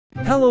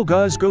Hello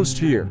guys, Ghost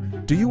here.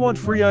 Do you want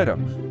free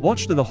item?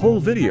 Watch the whole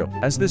video,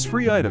 as this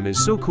free item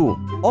is so cool.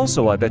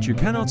 Also, I bet you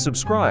cannot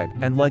subscribe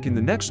and like in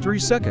the next 3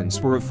 seconds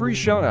for a free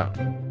shoutout.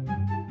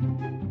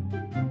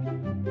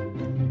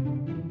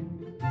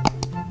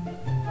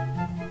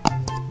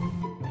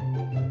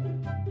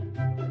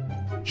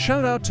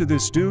 Shout out to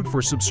this dude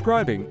for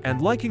subscribing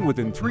and liking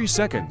within 3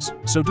 seconds,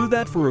 so do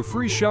that for a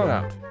free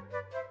shoutout.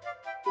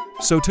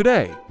 So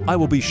today, I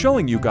will be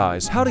showing you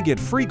guys how to get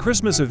free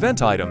Christmas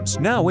event items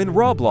now in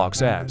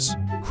Roblox, as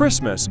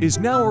Christmas is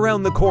now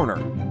around the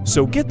corner.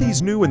 So get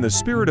these new in the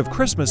spirit of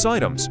Christmas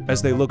items,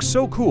 as they look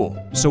so cool,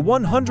 so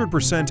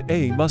 100%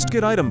 a must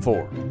get item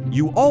for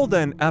you all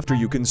then after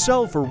you can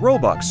sell for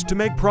Robux to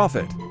make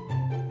profit.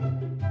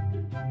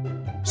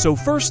 So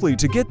firstly,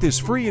 to get this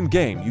free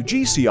in-game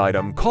UGC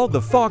item called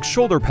the Fox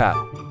Shoulder Pad,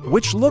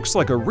 which looks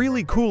like a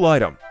really cool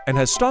item and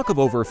has stock of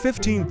over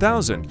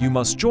 15,000, you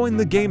must join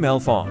the game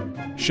Elf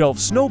on Shelf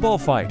Snowball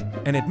Fight,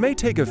 and it may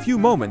take a few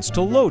moments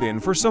to load in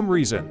for some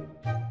reason.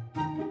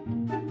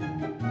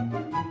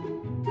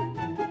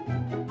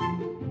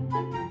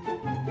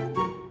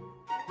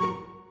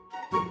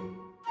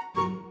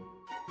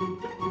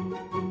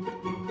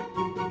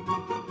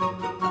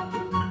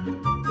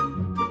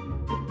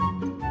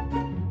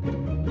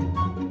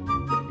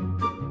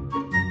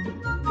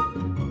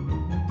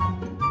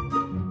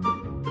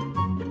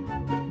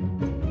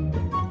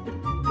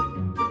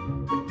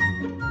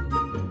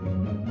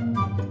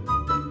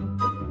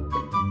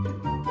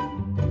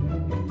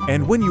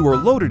 And when you are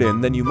loaded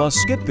in, then you must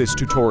skip this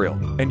tutorial,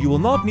 and you will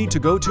not need to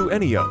go to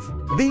any of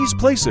these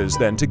places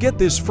then to get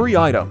this free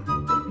item.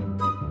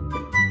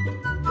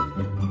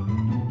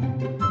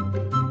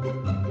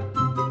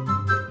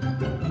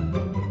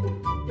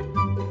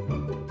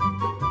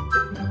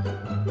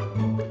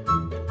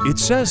 It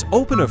says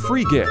open a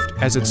free gift,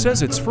 as it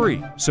says it's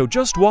free, so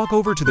just walk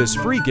over to this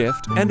free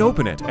gift and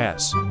open it,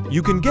 as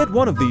you can get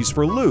one of these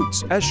for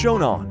loots as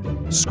shown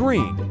on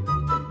screen.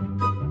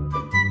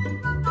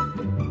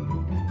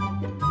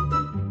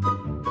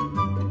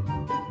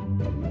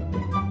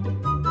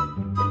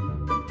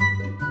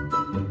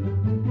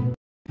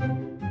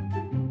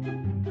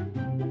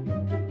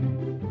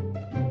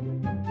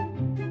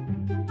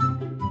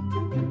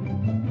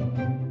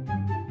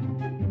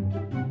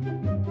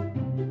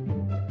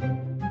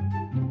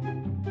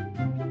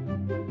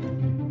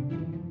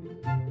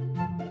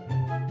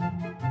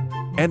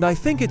 And I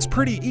think it's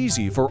pretty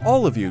easy for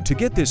all of you to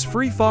get this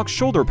free Fox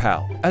Shoulder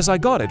Pal, as I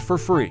got it for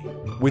free,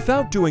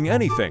 without doing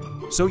anything,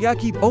 so yeah,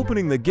 keep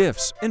opening the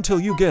gifts until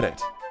you get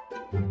it.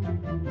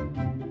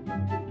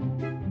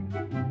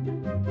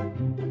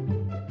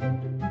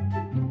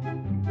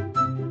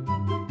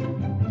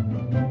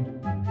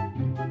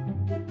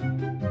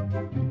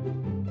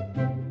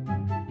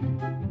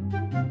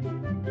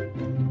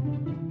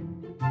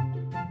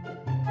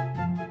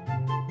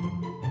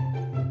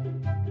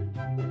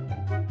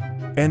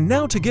 And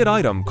now to get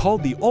item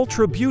called the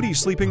Ultra Beauty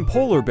Sleeping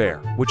Polar Bear,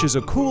 which is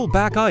a cool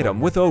back item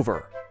with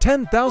over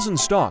 10,000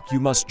 stock. You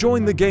must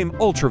join the game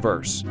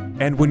Ultraverse.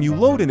 And when you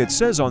load in, it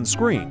says on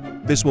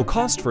screen, this will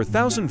cost for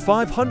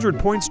 1,500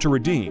 points to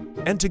redeem,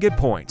 and to get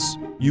points,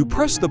 you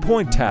press the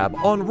point tab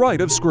on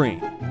right of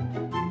screen.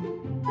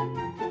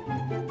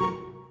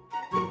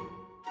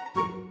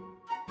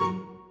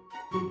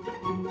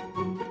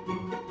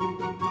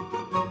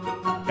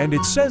 And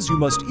it says you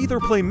must either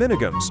play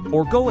minigames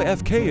or go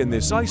AFK in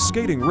this ice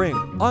skating ring.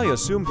 I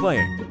assume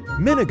playing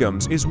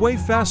minigames is way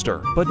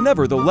faster, but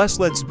nevertheless,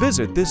 let's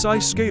visit this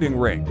ice skating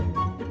ring.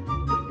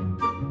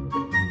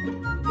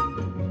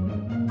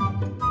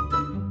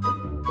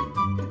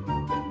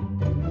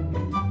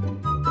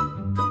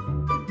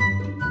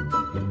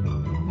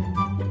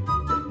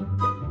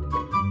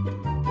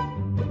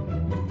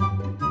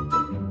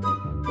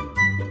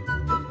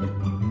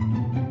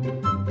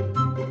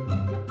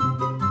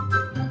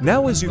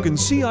 Now, as you can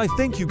see, I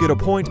think you get a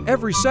point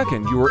every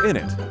second you are in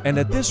it, and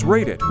at this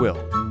rate it will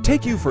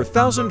take you for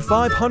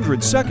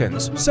 1,500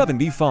 seconds,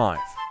 75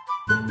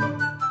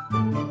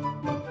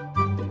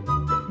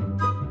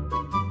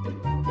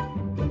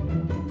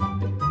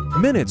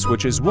 minutes,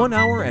 which is 1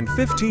 hour and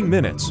 15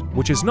 minutes,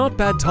 which is not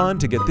bad time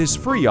to get this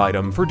free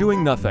item for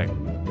doing nothing.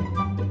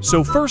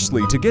 So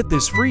firstly, to get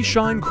this free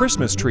Shine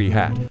Christmas Tree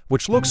hat,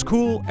 which looks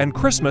cool, and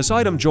Christmas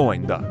item,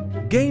 join the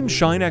game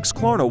Shine X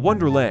Klarna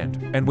Wonderland,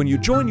 and when you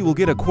join you will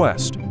get a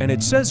quest, and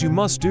it says you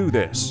must do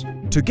this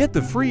to get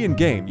the free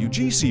in-game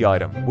UGC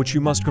item, which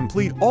you must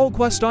complete all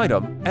quest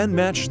item and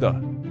match the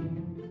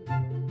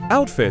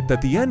outfit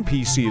that the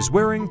NPC is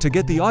wearing to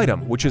get the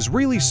item, which is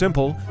really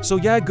simple, so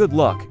yeah, good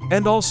luck.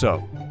 And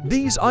also,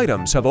 these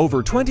items have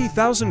over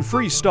 20,000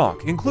 free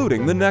stock,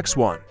 including the next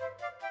one.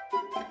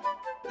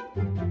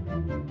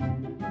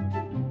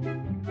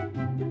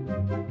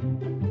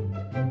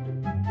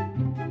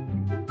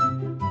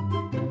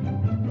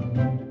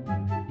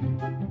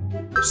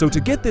 So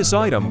to get this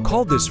item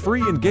called this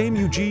free in-game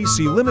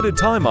UGC limited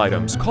time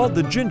items called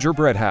the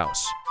Gingerbread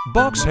House,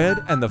 box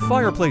head and the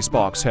fireplace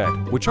box head,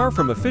 which are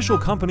from official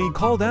company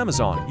called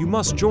Amazon. You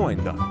must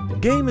join the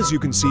game as you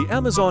can see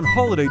Amazon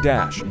Holiday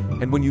Dash,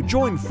 and when you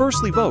join,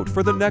 firstly vote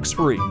for the next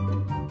free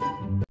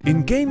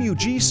in-game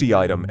UGC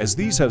item, as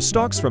these have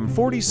stocks from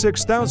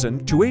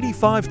 46,000 to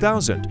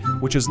 85,000,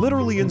 which is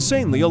literally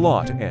insanely a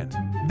lot, and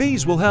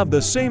these will have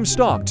the same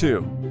stock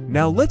too.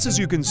 Now as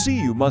you can see,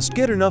 you must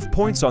get enough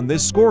points on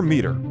this score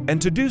meter,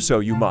 and to do so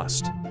you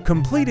must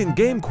complete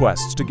in-game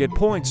quests to get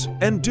points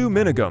and do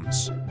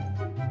minigums.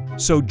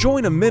 So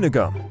join a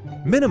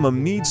minigum.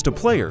 Minimum needs to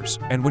players,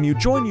 and when you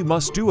join you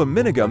must do a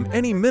minigum.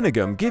 Any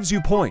minigum gives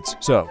you points,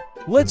 so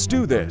let's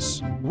do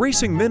this.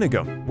 Racing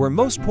minigum, where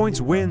most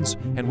points wins,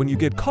 and when you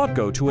get caught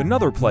go to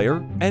another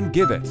player and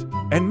give it.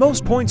 And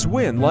most points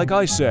win, like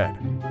I said.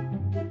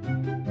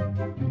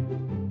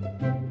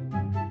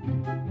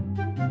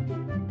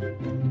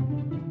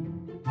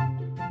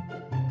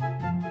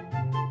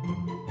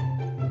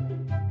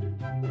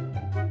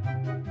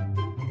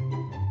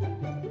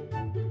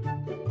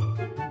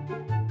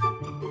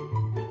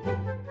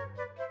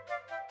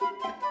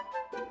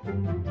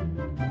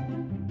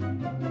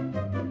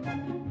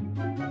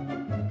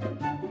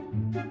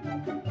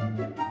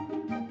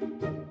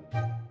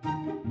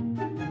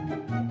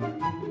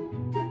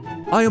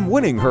 I am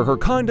winning her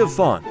kind of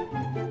fun.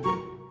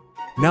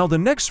 Now the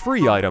next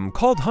free item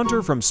called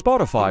Hunter from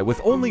Spotify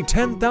with only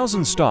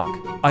 10,000 stock,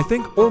 I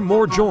think, or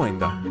more. Join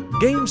the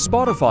game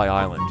Spotify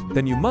Island.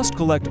 Then you must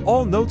collect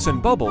all notes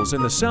and bubbles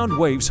in the sound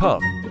waves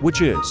hub,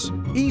 which is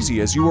easy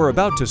as you are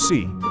about to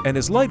see, and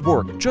is light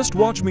work. Just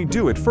watch me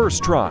do it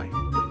first try.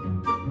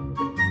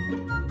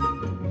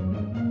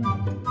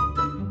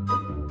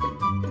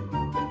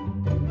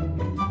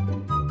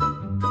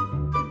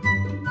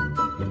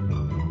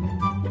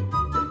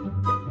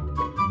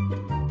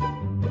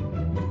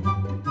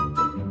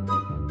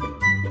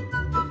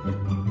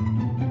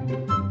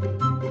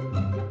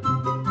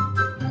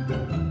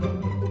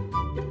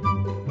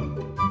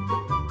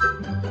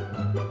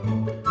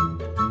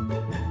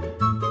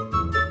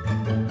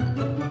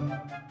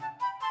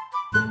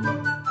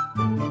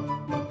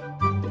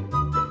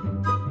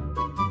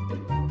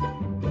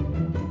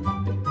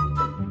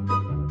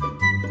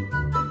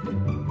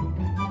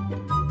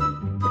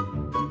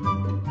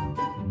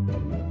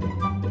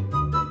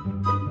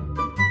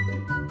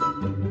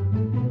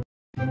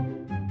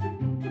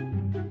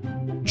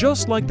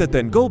 Just like that,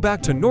 then go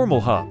back to normal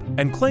hub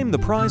and claim the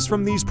prize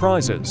from these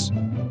prizes.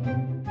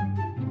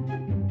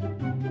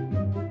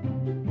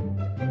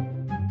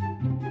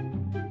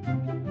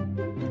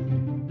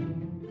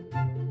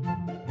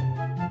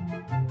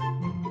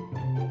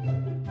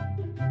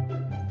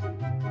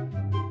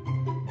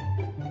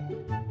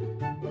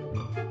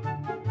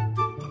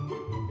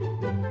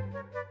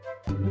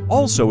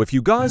 Also, if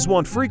you guys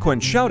want frequent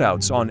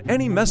shoutouts on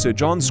any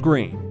message on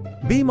screen,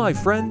 be my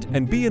friend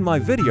and be in my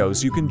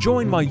videos. You can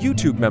join my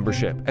YouTube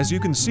membership, as you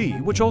can see,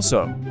 which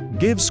also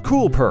gives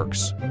cool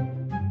perks.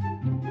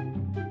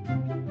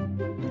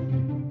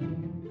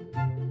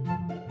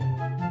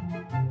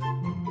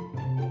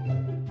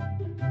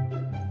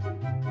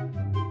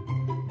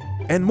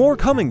 And more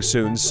coming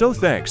soon, so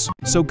thanks.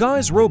 So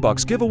guys,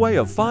 Robux giveaway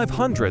of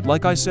 500,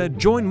 like I said,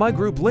 join my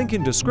group, link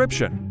in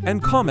description,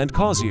 and comment,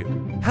 cause you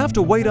have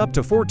to wait up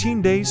to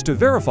 14 days to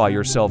verify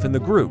yourself in the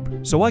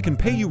group, so I can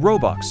pay you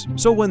Robux.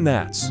 So when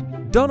that's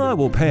done, I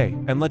will pay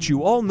and let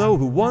you all know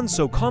who won.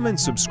 So comment,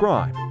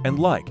 subscribe, and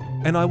like,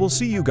 and I will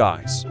see you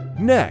guys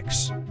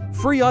next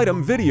free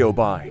item video.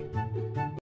 Bye.